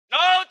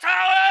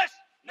towers!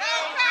 No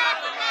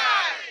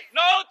compromise!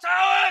 No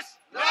towers!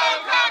 No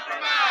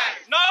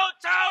compromise! No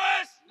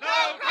towers!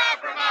 No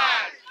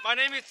compromise! My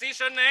name is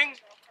Zishen Ning.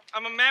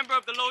 I'm a member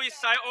of the Lower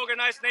East Side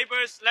Organized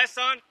Neighbors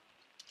Lesson.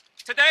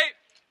 Today,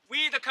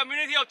 we, the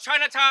community of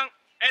Chinatown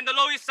and the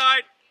Lower East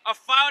Side, are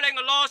filing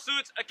a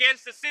lawsuit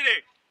against the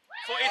city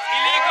for its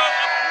illegal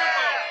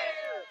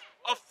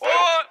approval of 4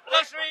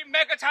 luxury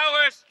mega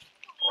towers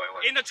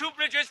in the Two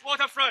Bridges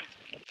waterfront.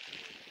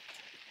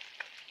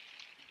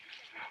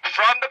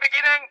 From the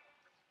beginning,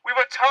 we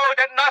were told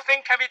that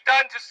nothing can be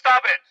done to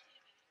stop it,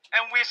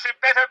 and we should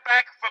better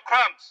beg for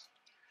crumbs.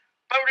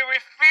 But we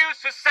refuse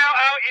to sell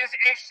out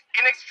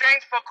in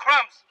exchange for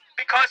crumbs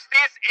because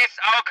this is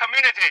our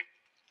community.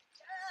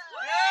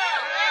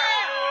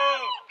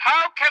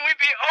 How can we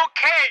be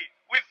okay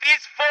with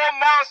these 4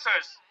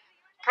 monsters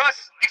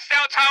plus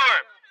Excel Tower,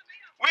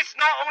 which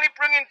not only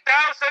bring in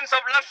thousands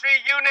of luxury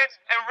units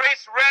and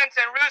raise rent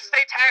and real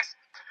estate tax,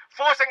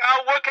 forcing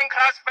our working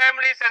class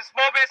families and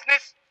small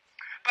business,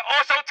 but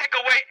also take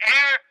away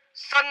air,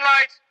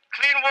 sunlight,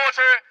 clean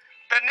water,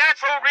 the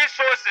natural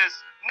resources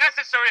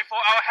necessary for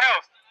our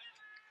health.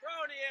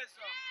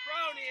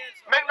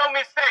 Make no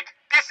mistake,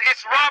 this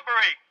is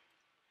robbery.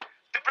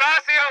 De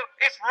Blasio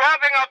is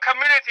robbing our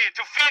community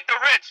to feed the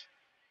rich.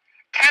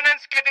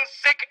 Tenants getting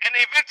sick and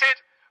evicted,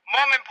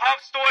 mom and pop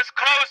stores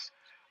closed,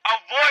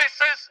 our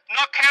voices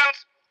not count,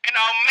 and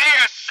our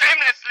mayor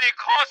shamelessly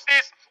calls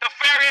this the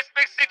fairest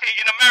big city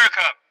in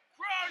America.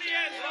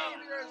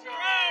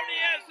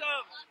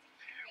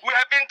 We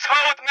have been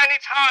told many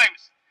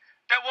times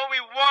that what we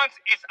want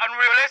is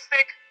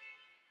unrealistic,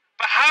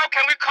 but how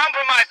can we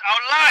compromise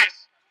our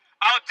lives,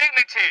 our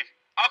dignity,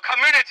 our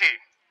community?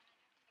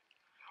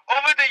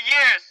 Over the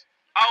years,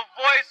 our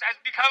voice has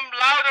become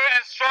louder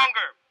and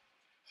stronger,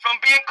 from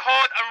being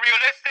called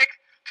unrealistic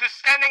to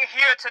standing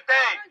here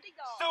today,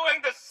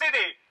 suing the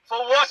city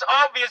for what's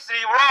obviously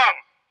wrong.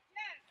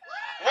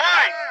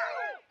 Why?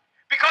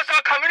 Because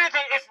our community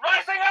is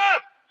rising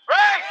up,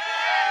 right?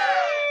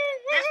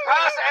 This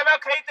past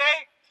MLK Day,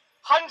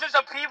 hundreds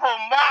of people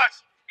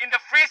marched in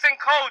the freezing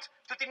cold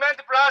to demand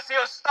de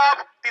Blasio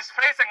stop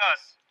displacing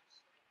us.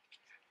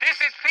 This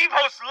is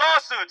people's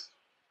lawsuit.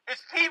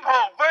 It's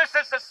people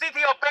versus the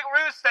city of big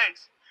real estate.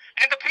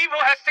 And the people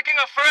has taken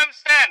a firm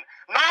stand.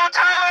 No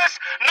towers,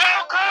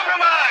 no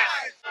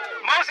compromise!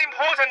 Most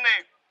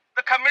importantly,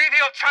 the community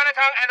of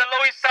Chinatown and the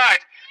Lower East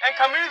Side and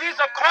communities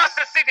across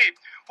the city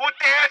who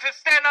dare to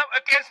stand up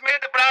against Mayor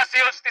de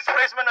Blasio's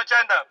displacement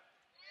agenda.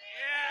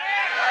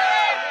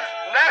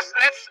 Next,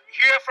 let's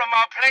hear from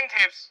our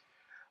plaintiffs,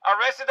 our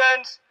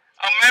residents,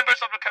 our members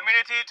of the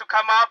community to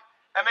come up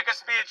and make a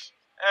speech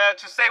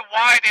to say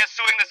why they're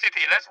suing the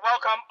city. Let's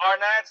welcome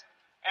Arnett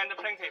and the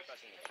plaintiff.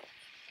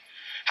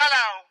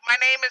 Hello, my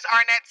name is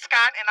Arnett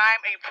Scott, and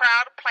I'm a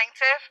proud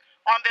plaintiff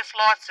on this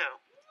lawsuit.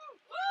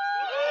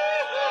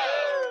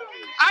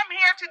 I'm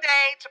here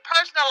today to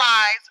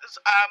personalize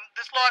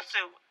this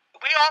lawsuit.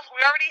 We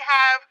already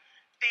have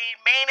the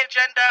main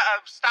agenda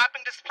of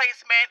stopping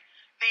displacement,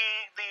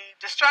 the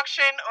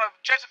destruction of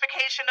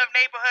gentrification of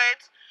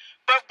neighborhoods,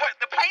 but what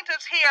the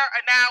plaintiffs here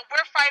are now,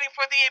 we're fighting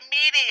for the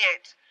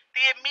immediate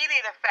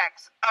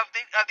effects of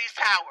these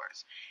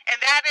towers,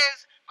 and that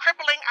is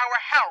crippling our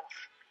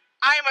health.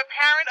 I am a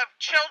parent of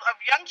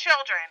young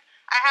children.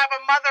 I have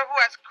a mother who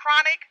has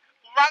chronic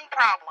lung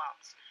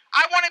problems.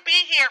 I want to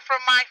be here for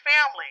my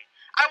family.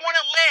 I want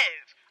to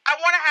live. I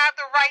want to have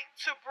the right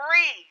to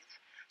breathe.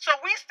 So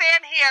we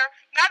stand here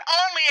not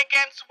only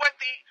against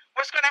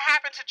what's going to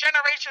happen to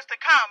generations to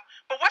come,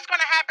 but what's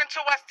going to happen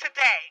to us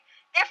today.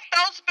 If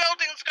those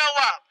buildings go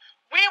up,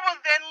 we will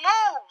then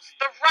lose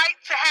the right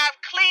to have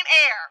clean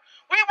air.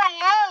 We will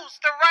lose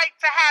the right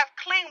to have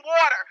clean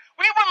water.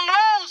 We will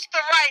lose the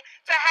right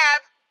to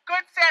have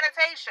good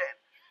sanitation.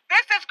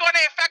 This is going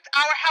to affect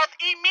our health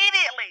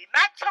immediately,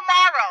 not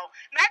tomorrow,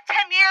 not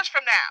 10 years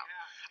from now.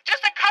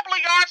 Just a couple of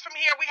yards from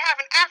here, we have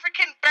an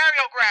African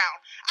burial ground.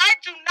 I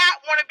do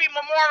not want to be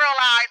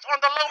memorialized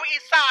on the Lower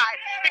East Side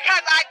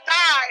because I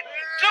died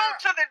due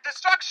to the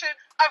destruction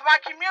of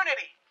my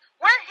community.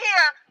 We're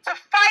here to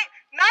fight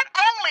not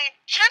only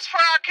just for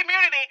our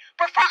community,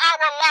 but for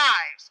our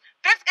lives.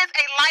 This is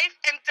a life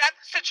and death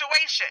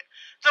situation.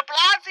 De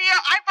Blasio,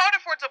 I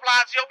voted for de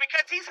Blasio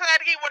because he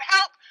said he would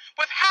help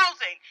with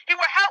housing. He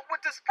would help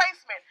with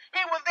displacement. He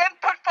would then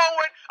put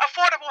forward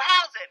affordable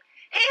housing.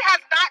 He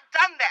has not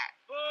done that.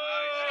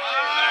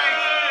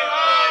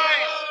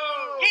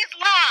 He's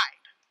lied.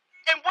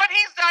 And what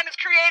he's done is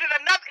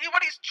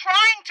what he's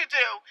trying to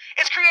do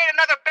is create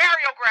another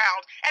burial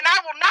ground. And I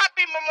will not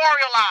be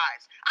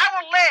memorialized. I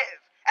will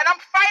live. And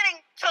I'm fighting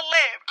to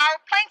live. Our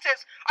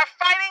plaintiffs are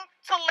fighting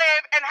to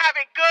live and have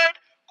a good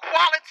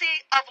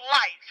quality of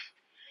life.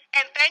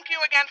 And thank you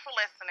again for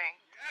listening.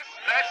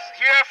 Let's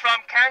hear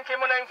from Kang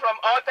Kim-Moon from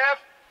ODEF,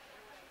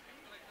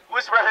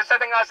 who's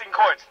representing us in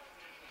court.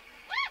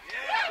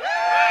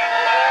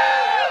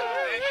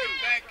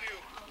 Thank you.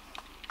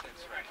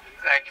 That's right.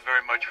 Thank you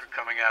very much for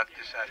coming out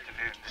this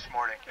afternoon, this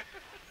morning.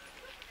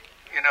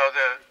 You know,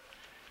 the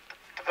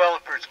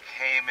developers developers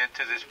came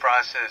into this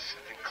process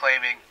and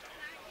claiming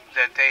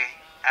that they,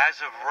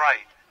 as of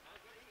right,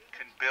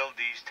 can build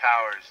these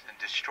towers and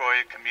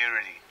destroy a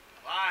community.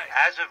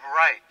 As of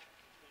right.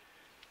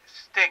 It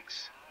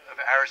stinks of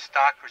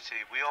aristocracy.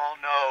 We all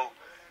know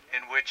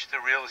in which the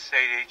real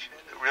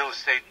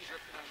estate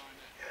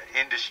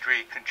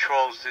industry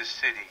controls this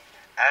city.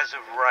 As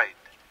of right.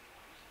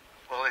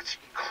 Well, it's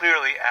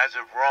clearly as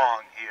of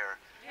wrong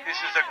here. This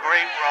is a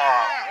great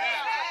wrong.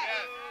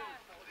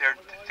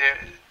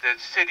 The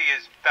city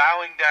is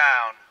bowing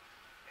down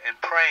and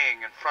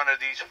praying in front of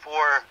these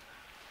four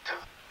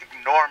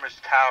enormous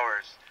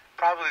towers,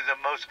 probably the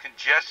most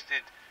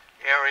congested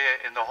area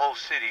in the whole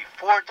city.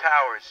 4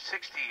 towers,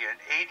 60 and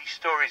 80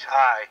 stories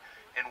high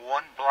in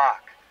one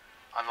block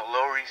on the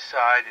Lower East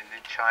Side and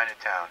in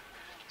Chinatown.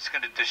 It's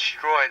going to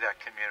destroy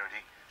that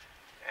community,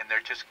 and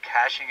they're just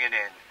cashing it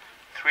in.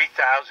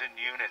 3,000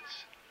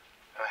 units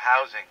of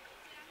housing.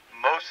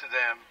 Most of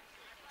them,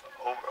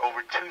 over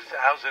 2,000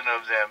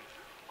 of them,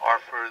 are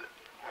for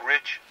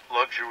rich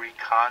luxury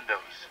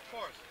condos.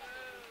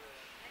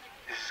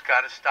 This has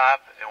got to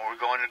stop, and we're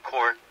going to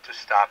court to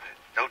stop it.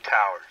 No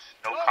towers,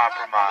 no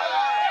compromise.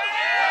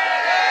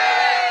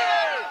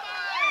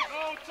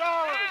 No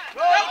towers!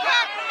 No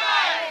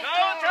compromise!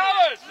 No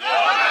towers! No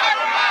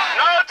compromise!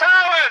 No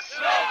towers!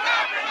 No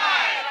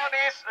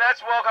compromise!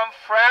 Let's welcome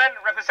Fran,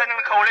 representing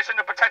the Coalition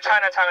to Protect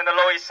Chinatown in the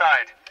Lower East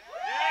Side.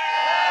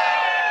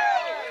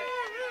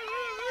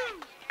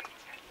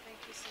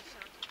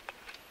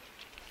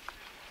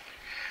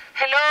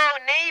 Hello,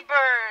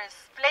 neighbors,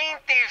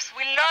 plaintiffs,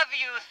 we love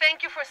you.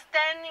 Thank you for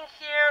standing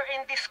here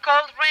in this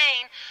cold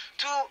rain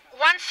to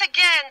once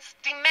again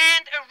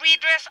demand a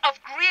redress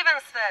of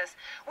grievances.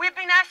 We've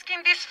been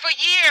asking this for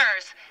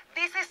years.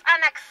 This is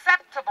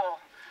unacceptable.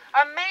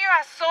 Our mayor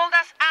has sold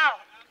us out,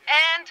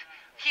 and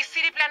his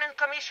city planning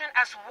commission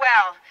as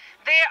well.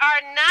 They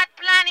are not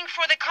planning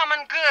for the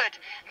common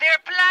good. They're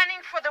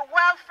planning for the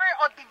welfare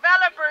of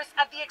developers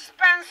at the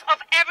expense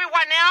of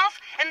everyone else,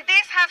 and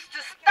this has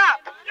to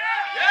stop.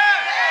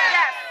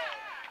 Yes.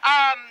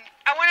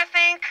 I want to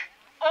thank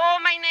all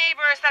my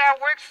neighbors that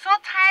have worked so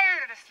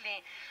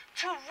tirelessly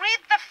to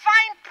read the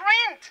fine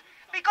print,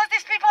 because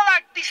these people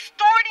are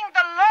distorting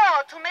the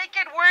law to make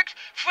it work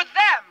for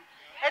them,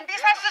 and this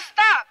has to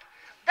stop.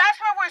 That's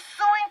why we're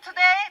suing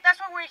today. That's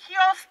why we're here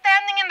all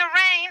standing in the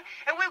rain,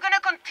 and we're going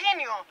to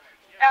continue.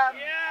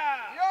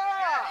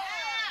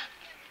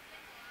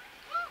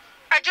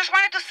 I just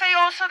wanted to say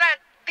also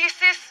that this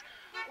is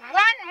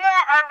one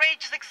more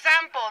outrageous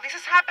example. This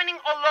is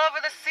happening all over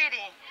the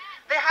city.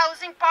 The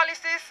housing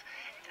policies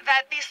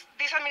that this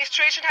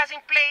administration has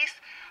in place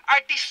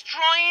are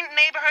destroying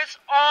neighborhoods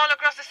all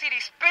across the city,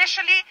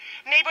 especially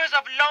neighborhoods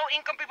of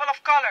low-income people of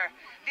color.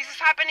 This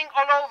is happening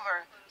all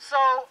over.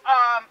 So,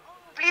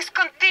 please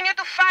continue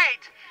to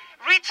fight.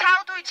 Reach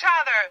out to each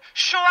other.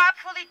 Show up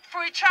for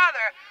each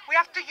other. We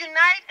have to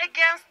unite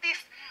against this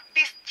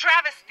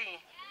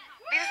travesty.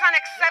 This is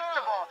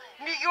unacceptable.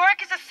 New York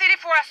is a city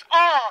for us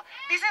all.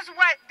 This is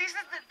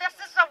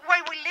the way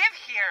we live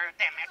here,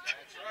 damn it.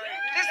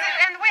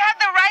 And we have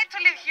the right to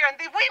live here, and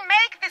we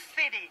make this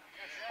city.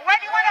 Why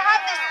do you want to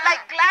have these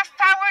like glass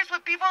towers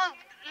with people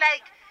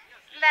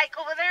like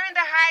over there in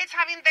the Heights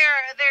having their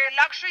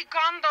luxury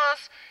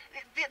condos,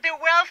 their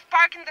wealth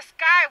parked in the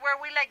sky where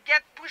we like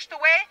get pushed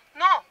away?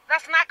 No,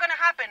 that's not going to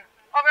happen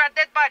over our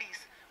dead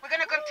bodies. We're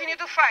going to continue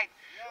to fight.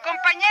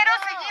 Compañeros,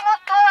 seguimos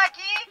todos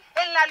aquí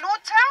en la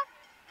lucha.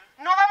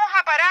 No vamos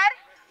a parar.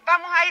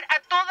 Vamos a ir a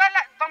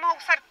vamos a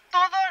usar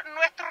todos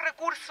nuestros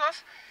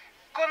recursos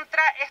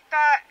contra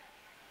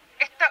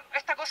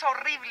esta cosa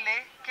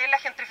horrible que es la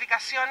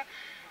gentrificación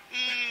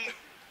y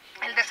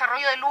el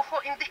desarrollo de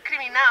lujo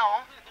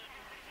indiscriminado,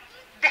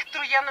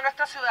 destruyendo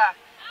nuestra ciudad.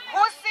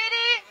 Whose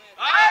city?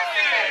 Our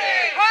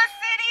city! Whose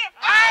city?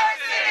 Our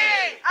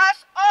city!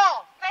 Us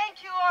all.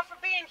 Thank you all for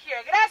being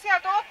here. Gracias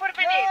a todos por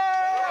venir.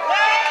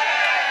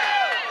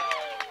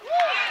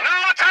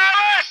 No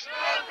towers!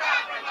 No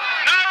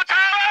compromise! No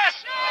towers!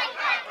 No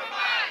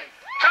compromise!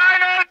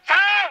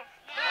 Chinatown!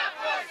 Not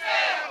for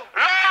sale!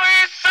 Lower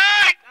East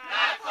Side!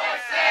 Not for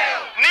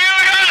sale! New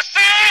York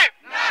City!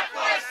 Not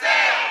for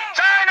sale!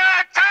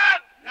 Chinatown!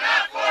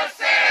 Not for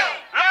sale!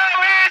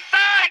 Lower East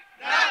Side!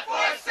 Not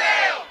for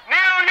sale!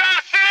 New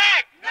York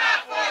City!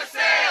 Not for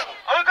sale!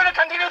 Are we going to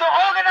continue to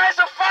organize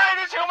to fight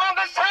these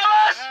humongous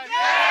towers?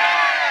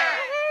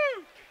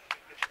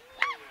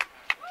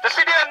 The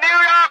city of New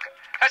York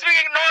has been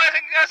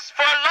ignoring us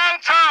for a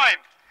long time.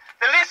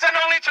 They listen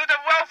only to the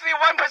wealthy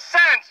 1%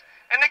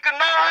 and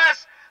ignore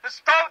us, the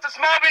small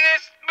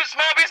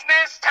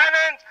business,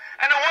 tenants,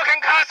 and the working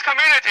class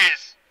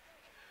communities.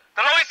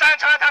 The Lower East Side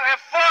and Chinatown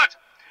have fought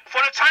for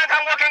the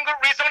Chinatown working group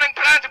rezoning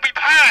plan to be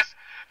passed,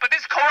 but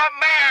this corrupt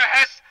mayor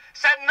has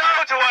said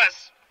no to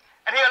us,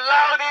 and he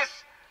allowed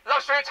these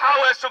luxury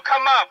towers to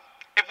come up.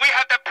 If we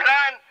had the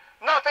plan,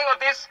 nothing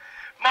of these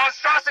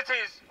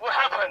monstrosities will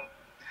happen.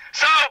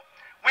 So,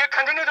 we'll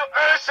continue to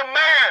urge the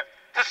mayor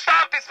to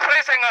stop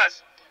displacing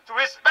us, to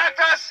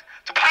respect us,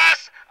 to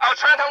pass our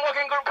Chinatown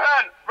working group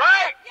plan,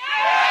 right?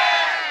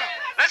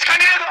 Let's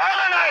continue to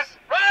organize,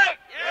 right?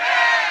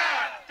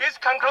 Yeah! This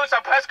concludes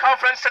our press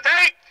conference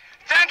today.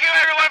 Thank you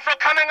everyone for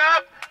coming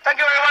up. Thank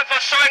you everyone for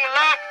showing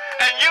love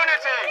and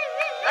unity.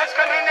 Let's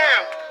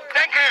continue.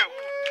 Thank you.